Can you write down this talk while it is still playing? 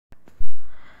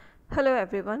Hello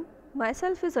everyone,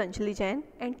 myself is Anjali Jain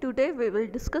and today we will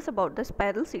discuss about the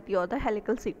spiral CT or the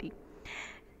helical CT.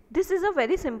 This is a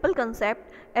very simple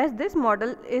concept as this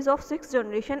model is of 6th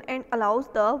generation and allows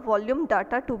the volume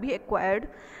data to be acquired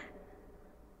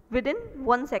within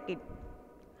 1 second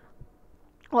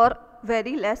or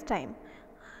very less time.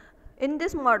 In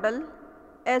this model,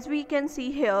 as we can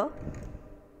see here,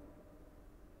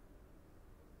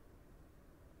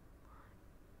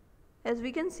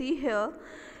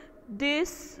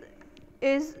 this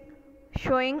is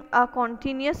showing a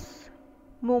continuous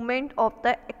movement of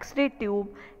the X-ray tube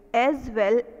as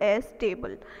well as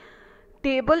table.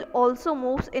 Table also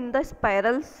moves in the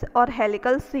spirals or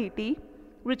helical CT,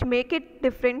 which make it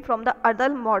different from the other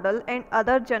model and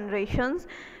other generations,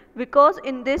 because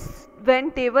in this when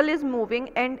table is moving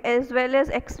and as well as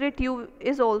X-ray tube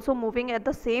is also moving at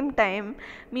the same time,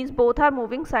 means both are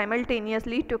moving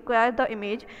simultaneously to acquire the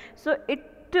image, so it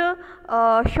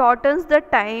shortens the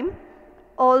time,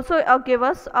 also give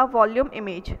us a volume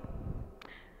image.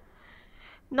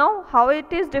 Now how it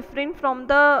is different from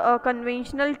the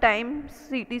conventional time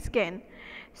CT scan.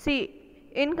 See,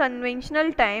 in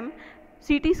conventional time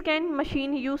CT scan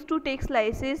machine used to take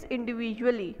slices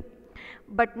individually,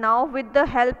 but now with the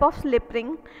help of slip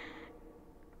ring,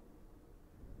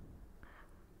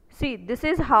 see this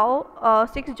is how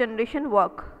 6th generation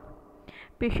work.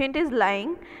 Patient is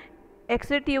lying,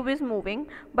 X-ray tube is moving,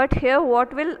 but here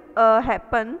what will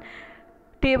happen,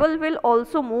 table will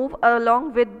also move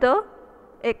along with the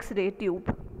X-ray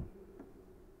tube.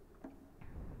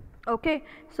 Okay,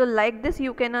 so like this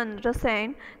you can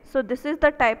understand. So this is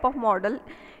the type of model.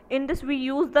 In this we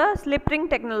use the slip ring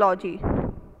technology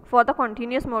for the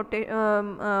continuous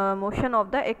motion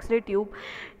of the X-ray tube.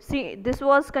 See, this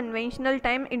was conventional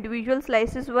time, individual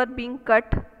slices were being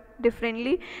cut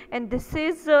differently, and this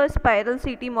is a spiral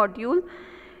CT module.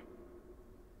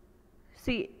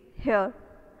 See here,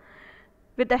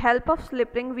 with the help of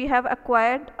slip ring we have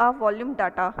acquired a volume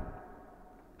data.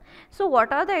 So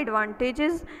what are the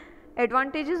advantages?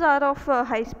 Advantages are of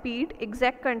high speed,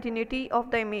 exact continuity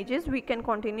of the images, we can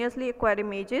continuously acquire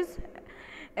images,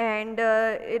 and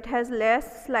it has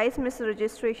less slice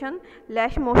misregistration,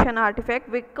 less motion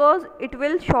artifact, because it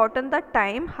will shorten the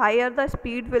time, higher the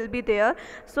speed will be there,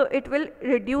 so it will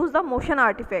reduce the motion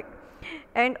artifact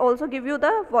and also give you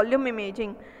the volume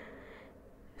imaging.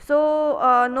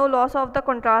 So no loss of the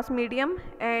contrast medium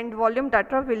and volume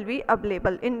data will be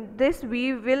available. In this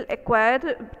we will acquire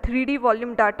 3D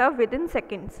volume data within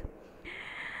seconds.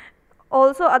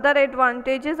 Also other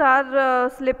advantages are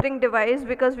slip ring device,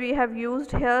 because we have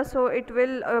used here, so it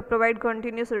will provide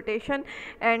continuous rotation,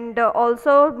 and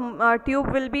also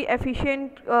tube will be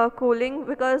efficient cooling,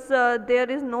 because there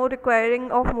is no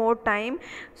requiring of more time,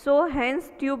 so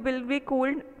hence tube will be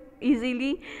cooled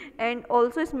easily, and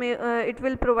also it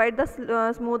will provide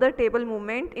the smoother table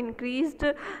movement. Increased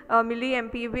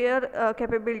milliampere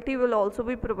capability will also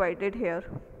be provided here.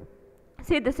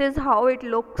 See, this is how it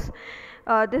looks.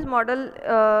 This model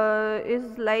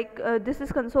is like this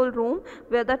is console room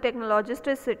where the technologist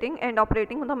is sitting and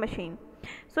operating on the machine.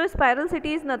 So spiral CT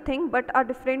is nothing but a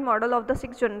different model of the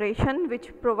 6th generation,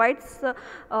 which provides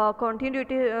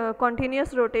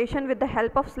continuous rotation with the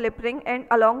help of slip ring and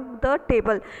along the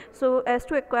table, so as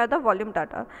to acquire the volume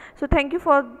data. So thank you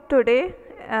for today.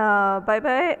 Bye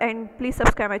bye, and please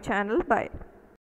subscribe my channel. Bye.